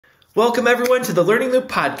Welcome everyone to the Learning Loop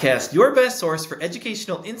Podcast, your best source for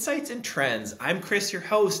educational insights and trends. I'm Chris, your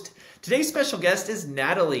host. Today's special guest is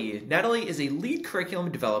Natalie. Natalie is a lead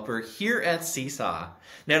curriculum developer here at Seesaw.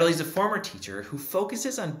 Natalie's a former teacher who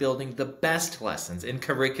focuses on building the best lessons in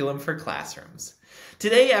curriculum for classrooms.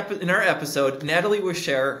 Today in our episode, Natalie will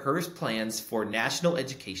share her plans for National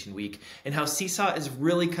Education Week and how Seesaw is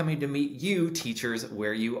really coming to meet you teachers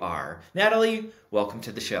where you are. Natalie, welcome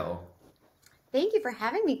to the show. Thank you for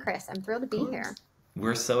having me, Chris. I'm thrilled to be here.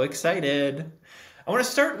 We're so excited. I want to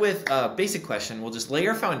start with a basic question. We'll just lay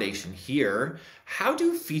our foundation here. How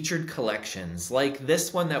do featured collections like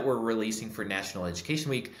this one that we're releasing for National Education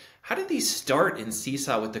Week, how did these start in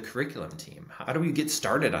Seesaw with the curriculum team? How do we get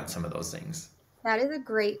started on some of those things? That is a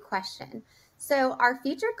great question. So our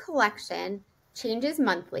featured collection changes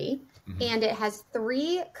monthly, and it has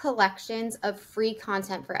 3 collections of free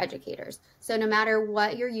content for educators. So no matter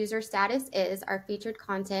what your user status is, our featured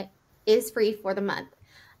content is free for the month.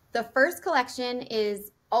 The first collection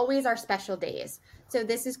is always our special days. So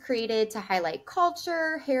this is created to highlight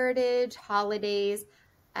culture, heritage, holidays,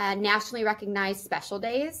 nationally recognized special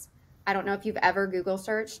days. I don't know if you've ever Google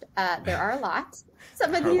searched. There are a lot.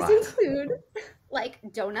 Some of these include like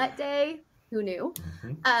Donut Day. Who knew?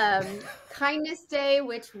 Kindness Day,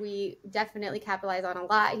 which we definitely capitalize on a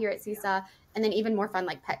lot here at Seesaw, and then even more fun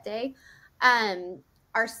like Pet Day.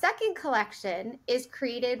 Our second collection is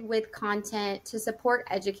created with content to support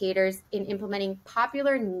educators in implementing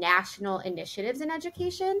popular national initiatives in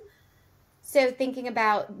education. So thinking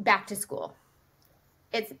about back to school.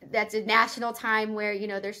 That's a national time where,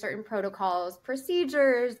 there's certain protocols,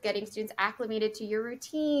 procedures, getting students acclimated to your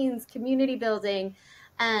routines, community building.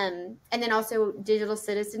 And then also digital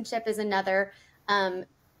citizenship is another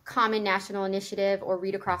common national initiative, or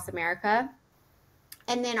Read Across America.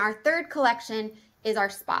 And then our third collection is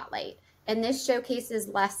our Spotlight. And this showcases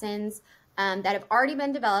lessons that have already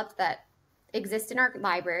been developed that exist in our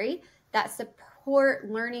library that support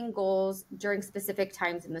learning goals during specific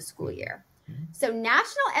times in the school year. So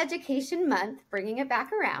National Education Month, bringing it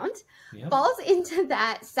back around, falls into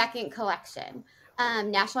that second collection.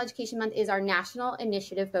 National Education Month is our national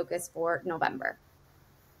initiative focus for November.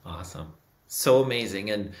 Awesome. So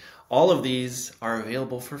amazing. And all of these are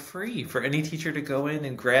available for free for any teacher to go in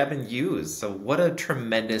and grab and use. So what a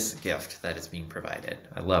tremendous gift that is being provided.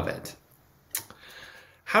 I love it.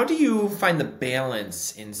 How do you find the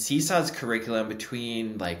balance in Seesaw's curriculum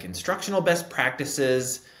between like instructional best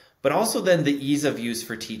practices, but also then the ease of use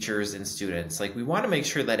for teachers and students? Like, we want to make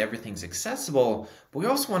sure that everything's accessible, but we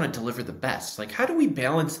also want to deliver the best. Like, how do we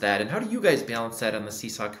balance that? And how do you guys balance that on the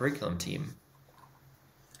Seesaw curriculum team?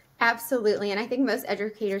 Absolutely. And I think most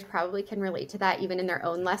educators probably can relate to that even in their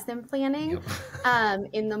own lesson planning,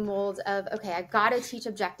 in the mold of, okay, I've got to teach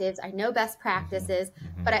objectives. I know best practices,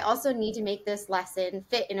 but I also need to make this lesson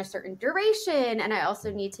fit in a certain duration. And I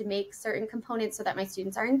also need to make certain components so that my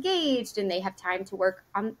students are engaged and they have time to work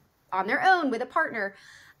on their own with a partner.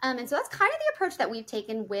 And so that's kind of the approach that we've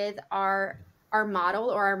taken with our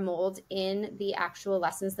model or our mold in the actual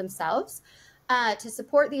lessons themselves. To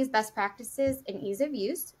support these best practices and ease of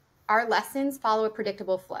use, our lessons follow a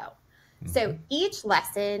predictable flow. So each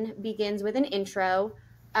lesson begins with an intro.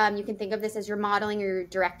 You can think of this as your modeling or your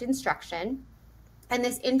direct instruction. And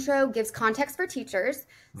this intro gives context for teachers.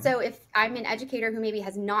 So if I'm an educator who maybe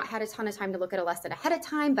has not had a ton of time to look at a lesson ahead of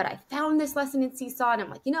time, but I found this lesson in Seesaw and I'm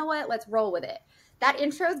like, you know what, let's roll with it. That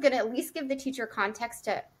intro is going to at least give the teacher context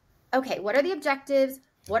to, okay, what are the objectives?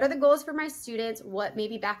 What are the goals for my students? What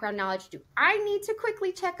maybe background knowledge do I need to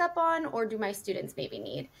quickly check up on, or do my students maybe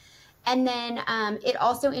need? And then it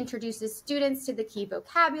also introduces students to the key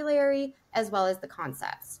vocabulary as well as the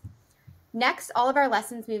concepts. Next, all of our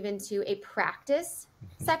lessons move into a practice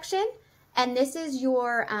section, and this is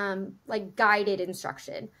your like guided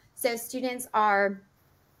instruction. So students are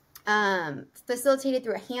facilitated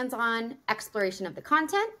through a hands-on exploration of the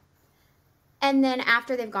content. And then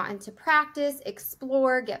after they've gotten to practice,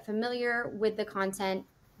 explore, get familiar with the content,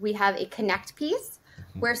 we have a connect piece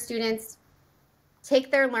where students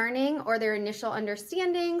take their learning or their initial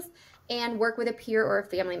understandings and work with a peer or a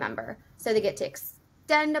family member. So they get to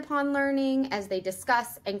extend upon learning as they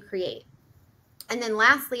discuss and create. And then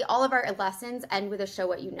lastly, all of our lessons end with a show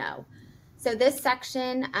what you know. So this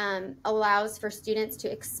section allows for students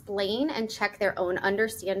to explain and check their own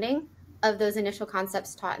understanding of those initial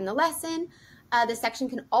concepts taught in the lesson. This section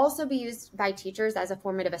can also be used by teachers as a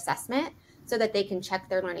formative assessment so that they can check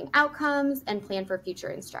their learning outcomes and plan for future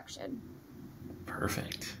instruction.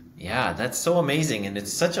 Perfect. Yeah, that's so amazing. And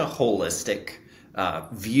it's such a holistic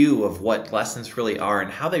view of what lessons really are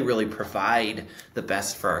and how they really provide the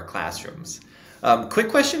best for our classrooms. Quick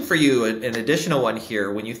question for you, an additional one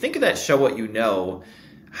here. When you think of that show what you know,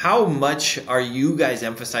 how much are you guys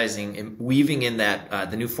emphasizing and weaving in that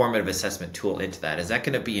the new formative assessment tool into that? Is that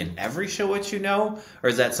going to be in every show what you know, or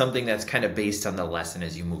is that something that's kind of based on the lesson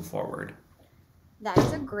as you move forward? That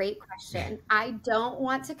is a great question. I don't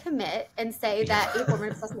want to commit and say that a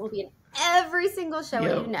formative assessment will be in every single show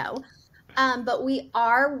what you know. But we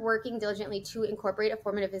are working diligently to incorporate a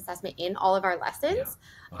formative assessment in all of our lessons.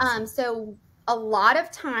 Yeah. Awesome. So a lot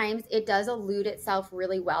of times it does allude itself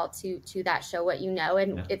really well to that show what you know.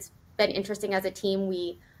 And it's been interesting as a team.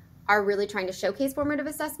 We are really trying to showcase formative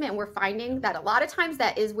assessment. And we're finding that a lot of times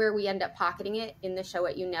that is where we end up pocketing it in the show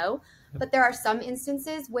what you know. But there are some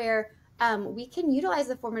instances where we can utilize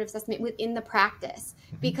the formative assessment within the practice,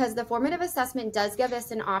 because the formative assessment does give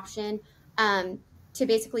us an option to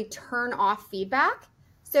basically turn off feedback.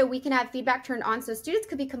 So we can have feedback turned on. So students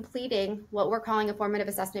could be completing what we're calling a formative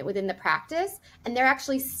assessment within the practice, and they're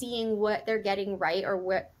actually seeing what they're getting right or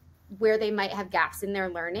where they might have gaps in their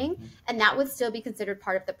learning. And that would still be considered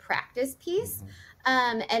part of the practice piece.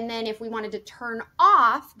 And then if we wanted to turn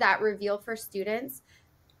off that reveal for students,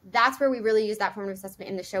 that's where we really use that formative assessment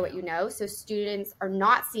in the show what you know. So students are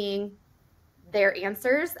not seeing their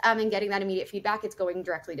answers and getting that immediate feedback. It's going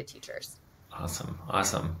directly to teachers.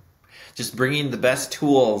 Awesome. Just bringing the best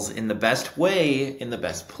tools in the best way, in the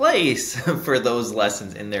best place for those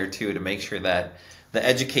lessons in there too, to make sure that the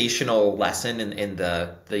educational lesson and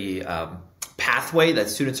the pathway that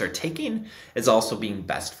students are taking is also being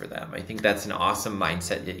best for them. I think that's an awesome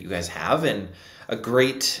mindset that you guys have, and a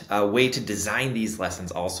great way to design these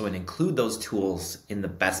lessons also and include those tools in the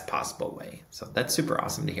best possible way. So that's super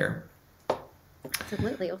awesome to hear.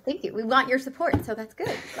 Absolutely. Well, thank you. We want your support, so that's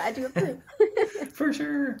good. Glad you approve. For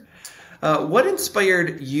sure. What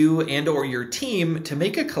inspired you and or your team to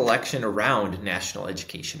make a collection around National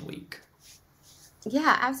Education Week?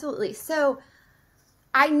 Yeah, absolutely. So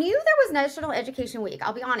I knew there was National Education Week.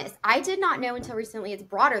 I'll be honest. I did not know until recently it's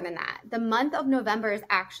broader than that. The month of November is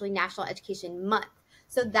actually National Education Month.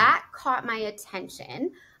 So that caught my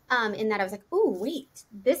attention in that I was like, oh, wait,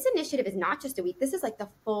 this initiative is not just a week. This is like the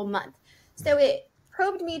full month. So it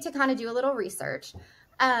probed me to kind of do a little research.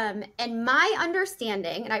 And my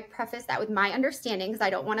understanding, and I preface that with my understanding because I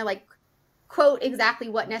don't want to like quote exactly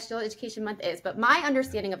what National Education Month is, but my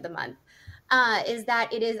understanding of the month is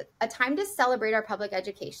that it is a time to celebrate our public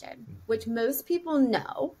education, which most people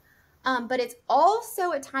know, but it's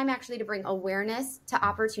also a time actually to bring awareness to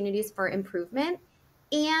opportunities for improvement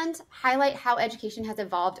and highlight how education has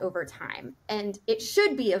evolved over time. And it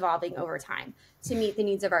should be evolving over time to meet the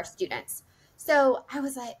needs of our students. So I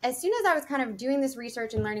was like, as soon as I was kind of doing this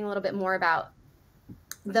research and learning a little bit more about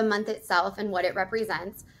the month itself and what it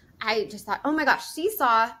represents, I just thought, oh my gosh,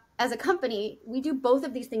 Seesaw as a company, we do both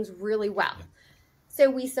of these things really well. So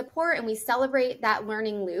we support and we celebrate that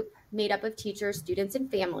learning loop made up of teachers, students,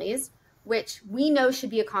 and families, which we know should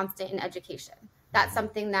be a constant in education. That's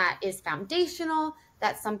something that is foundational.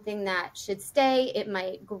 That's something that should stay. It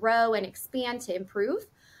might grow and expand to improve.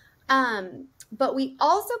 But we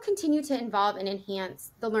also continue to involve and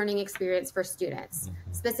enhance the learning experience for students,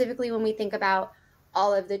 specifically when we think about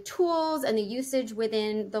all of the tools and the usage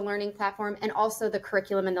within the learning platform and also the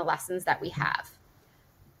curriculum and the lessons that we have.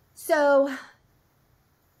 So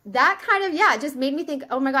that kind of, just made me think,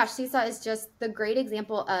 oh my gosh, Seesaw is just the great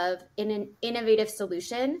example of an innovative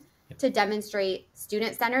solution to demonstrate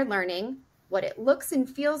student-centered learning, what it looks and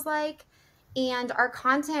feels like, and our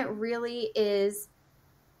content really is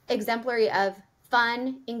exemplary of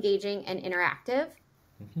fun, engaging, and interactive.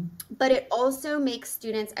 But it also makes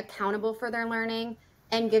students accountable for their learning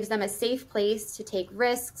and gives them a safe place to take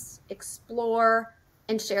risks, explore,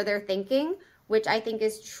 and share their thinking, which I think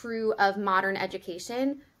is true of modern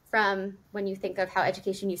education from when you think of how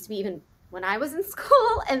education used to be even when I was in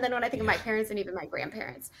school, and then when I think of my parents and even my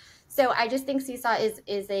grandparents. So I just think Seesaw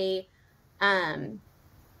is a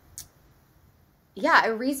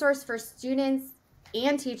resource for students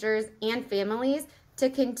and teachers and families to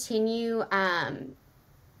continue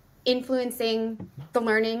influencing the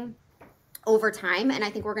learning over time. And I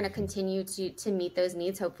think we're going to continue to meet those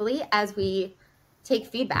needs, hopefully, as we take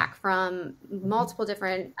feedback from multiple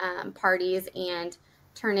different parties and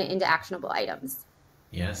turn it into actionable items.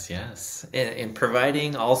 Yes. And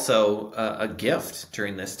providing also a gift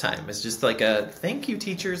during this time. It's just like a thank you,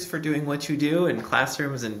 teachers, for doing what you do in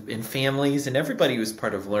classrooms and in families and everybody who's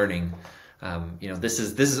part of learning. This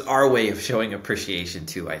is our way of showing appreciation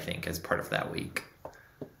too, I think, as part of that week.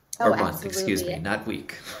 Or month, excuse me, not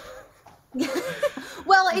week.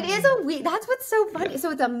 Well, it is a week. That's what's so funny.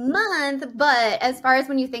 So it's a month, but as far as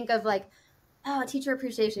when you think of like Oh, teacher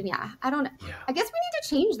appreciation. Yeah. I don't, Yeah, I guess we need to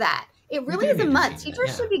change that. It we really do is a need to month. change that. Teachers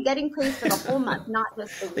Yeah, should be getting praise for the whole month, not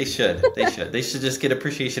just the they week. should. They should. They should just get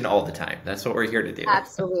appreciation all the time. That's what we're here to do.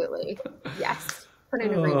 Absolutely. Yes.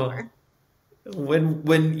 Couldn't agree Oh, more.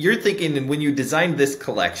 when you're thinking and when you designed this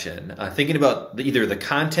collection, thinking about either the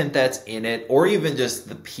content that's in it or even just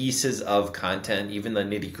the pieces of content, even the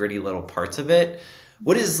nitty gritty little parts of it,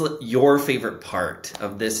 what is your favorite part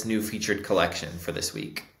of this new featured collection for this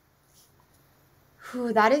week?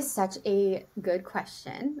 Whew, that is such a good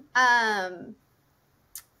question. I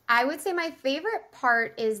would say my favorite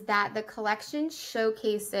part is that the collection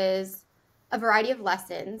showcases a variety of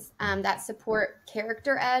lessons that support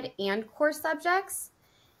character ed and core subjects.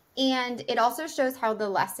 And it also shows how the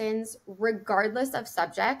lessons, regardless of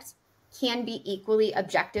subject, can be equally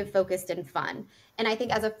objective, focused, and fun. And I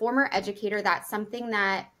think as a former educator, that's something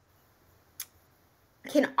that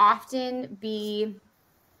can often be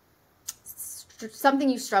something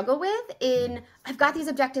you struggle with in I've got these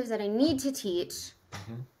objectives that I need to teach,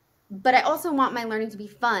 Mhm. but I also want my learning to be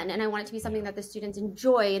fun and I want it to be something that the students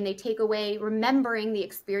enjoy and they take away remembering the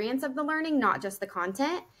experience of the learning, not just the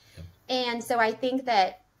content. Yep. And so I think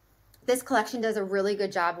that this collection does a really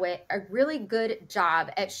good job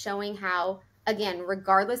at showing how, again,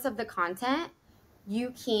 regardless of the content,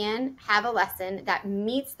 you can have a lesson that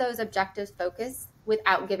meets those objectives focus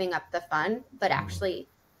without giving up the fun, but Mhm. actually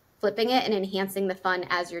flipping it and enhancing the fun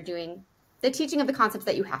as you're doing the teaching of the concepts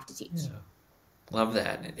that you have to teach. Yeah. Love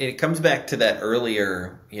that. It comes back to that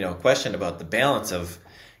earlier, question about the balance of,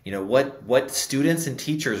 what students and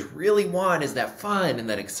teachers really want is that fun and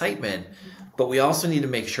that excitement, but we also need to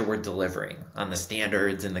make sure we're delivering on the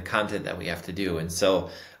standards and the content that we have to do. And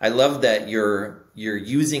so I love that you're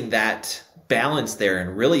using that balance there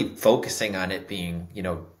and really focusing on it being,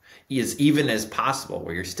 as even as possible,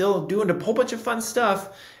 where you're still doing a whole bunch of fun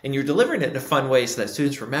stuff and you're delivering it in a fun way so that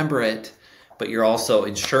students remember it, but you're also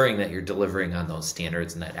ensuring that you're delivering on those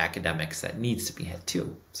standards and that academics that needs to be hit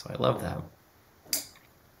too. So I love that.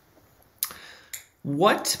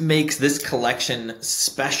 What makes this collection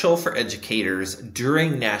special for educators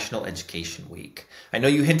during National Education Week? I know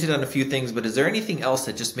you hinted on a few things, but is there anything else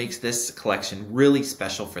that just makes this collection really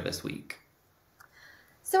special for this week?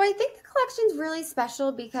 So I think the collection's really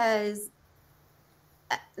special because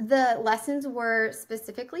the lessons were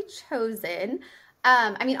specifically chosen.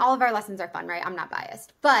 I mean, all of our lessons are fun, right? I'm not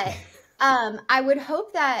biased, but I would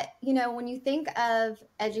hope that, when you think of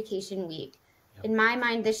Education Week, in my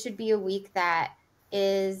mind, this should be a week that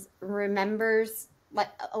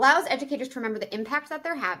allows educators to remember the impact that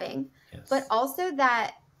they're having, Yes. but also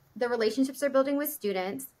that the relationships they're building with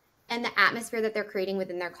students and the atmosphere that they're creating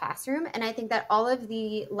within their classroom. And I think that all of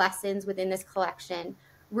the lessons within this collection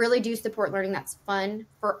really do support learning that's fun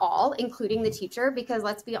for all, including the teacher, because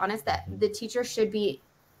let's be honest that the teacher should be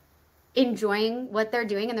enjoying what they're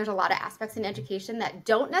doing. And there's a lot of aspects in education that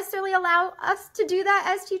don't necessarily allow us to do that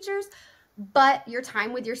as teachers, but your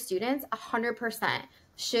time with your students 100%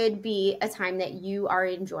 should be a time that you are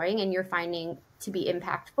enjoying and you're finding to be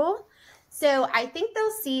impactful. So I think they'll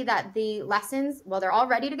see that the lessons, well, they're all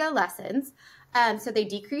ready to go lessons. So they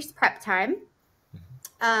decrease prep time.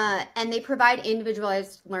 And they provide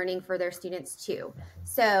individualized learning for their students too.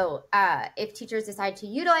 So if teachers decide to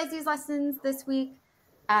utilize these lessons this week,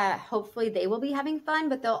 hopefully they will be having fun,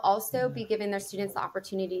 but they'll also be giving their students the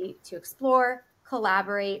opportunity to explore,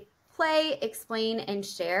 collaborate, play, explain, and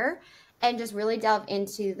share, and just really delve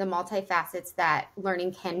into the multifacets that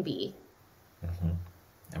learning can be. Mm-hmm.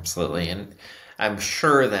 Absolutely. And I'm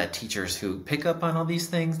sure that teachers who pick up on all these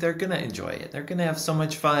things, they're going to enjoy it. They're going to have so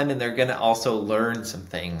much fun and they're going to also learn some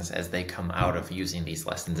things as they come out of using these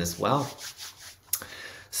lessons as well.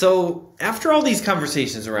 So after all these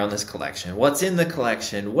conversations around this collection, what's in the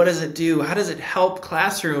collection? What does it do? How does it help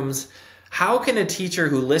classrooms? How can a teacher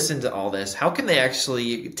who listened to all this, how can they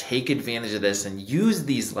actually take advantage of this and use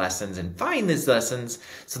these lessons and find these lessons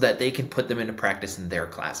so that they can put them into practice in their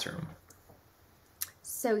classroom?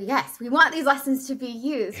 So yes, we want these lessons to be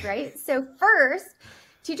used, right? So first,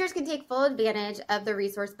 teachers can take full advantage of the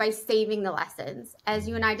resource by saving the lessons. As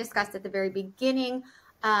you and I discussed at the very beginning,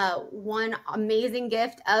 one amazing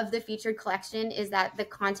gift of the featured collection is that the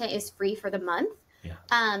content is free for the month. Yeah.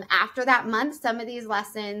 After that month, some of these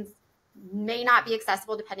lessons may not be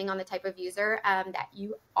accessible depending on the type of user that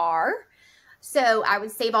you are. So I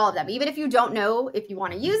would save all of them, even if you don't know if you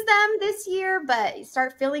want to use them this year, but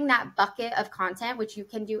start filling that bucket of content, which you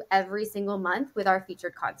can do every single month with our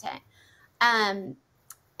featured content. And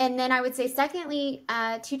then I would say, secondly,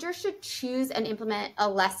 teachers should choose and implement a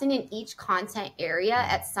lesson in each content area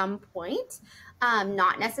at some point.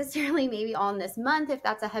 Not necessarily maybe all in this month if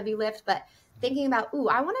that's a heavy lift, but thinking about, ooh,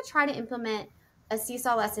 I want to try to implement a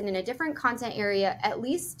Seesaw lesson in a different content area, at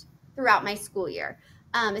least throughout my school year,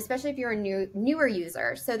 especially if you're a newer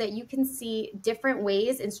user, so that you can see different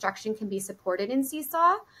ways instruction can be supported in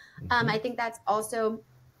Seesaw. I think that's also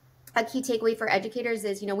a key takeaway for educators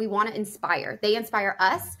is, we want to inspire. They inspire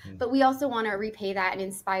us, but we also want to repay that and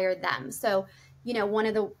inspire them. So, one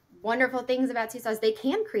of the wonderful things about Seesaw is they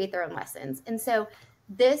can create their own lessons. And so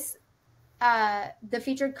this, the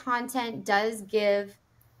featured content does give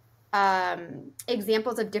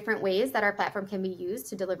examples of different ways that our platform can be used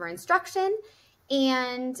to deliver instruction.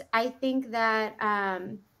 And I think that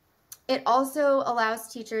it also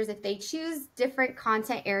allows teachers, if they choose different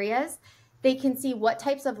content areas, they can see what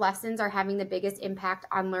types of lessons are having the biggest impact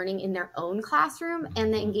on learning in their own classroom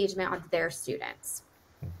and the engagement of their students.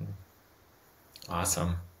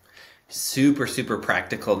 Awesome. Super, super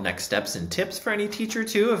practical next steps and tips for any teacher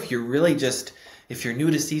too. If you're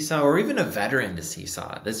new to Seesaw or even a veteran to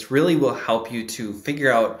Seesaw, this really will help you to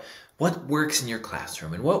figure out what works in your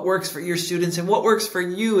classroom and what works for your students and what works for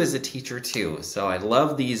you as a teacher too. So I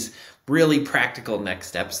love these really practical next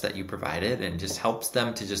steps that you provided, and just helps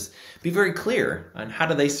them to just be very clear on how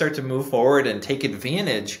do they start to move forward and take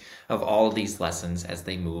advantage of all of these lessons as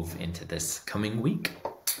they move into this coming week.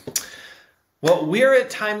 Well, we're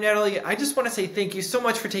at time, Natalie. I just want to say thank you so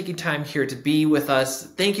much for taking time here to be with us.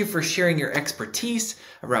 Thank you for sharing your expertise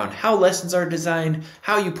around how lessons are designed,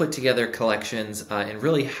 how you put together collections, and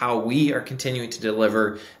really how we are continuing to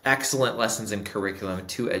deliver excellent lessons and curriculum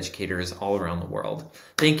to educators all around the world.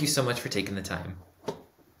 Thank you so much for taking the time.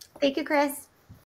 Thank you, Chris.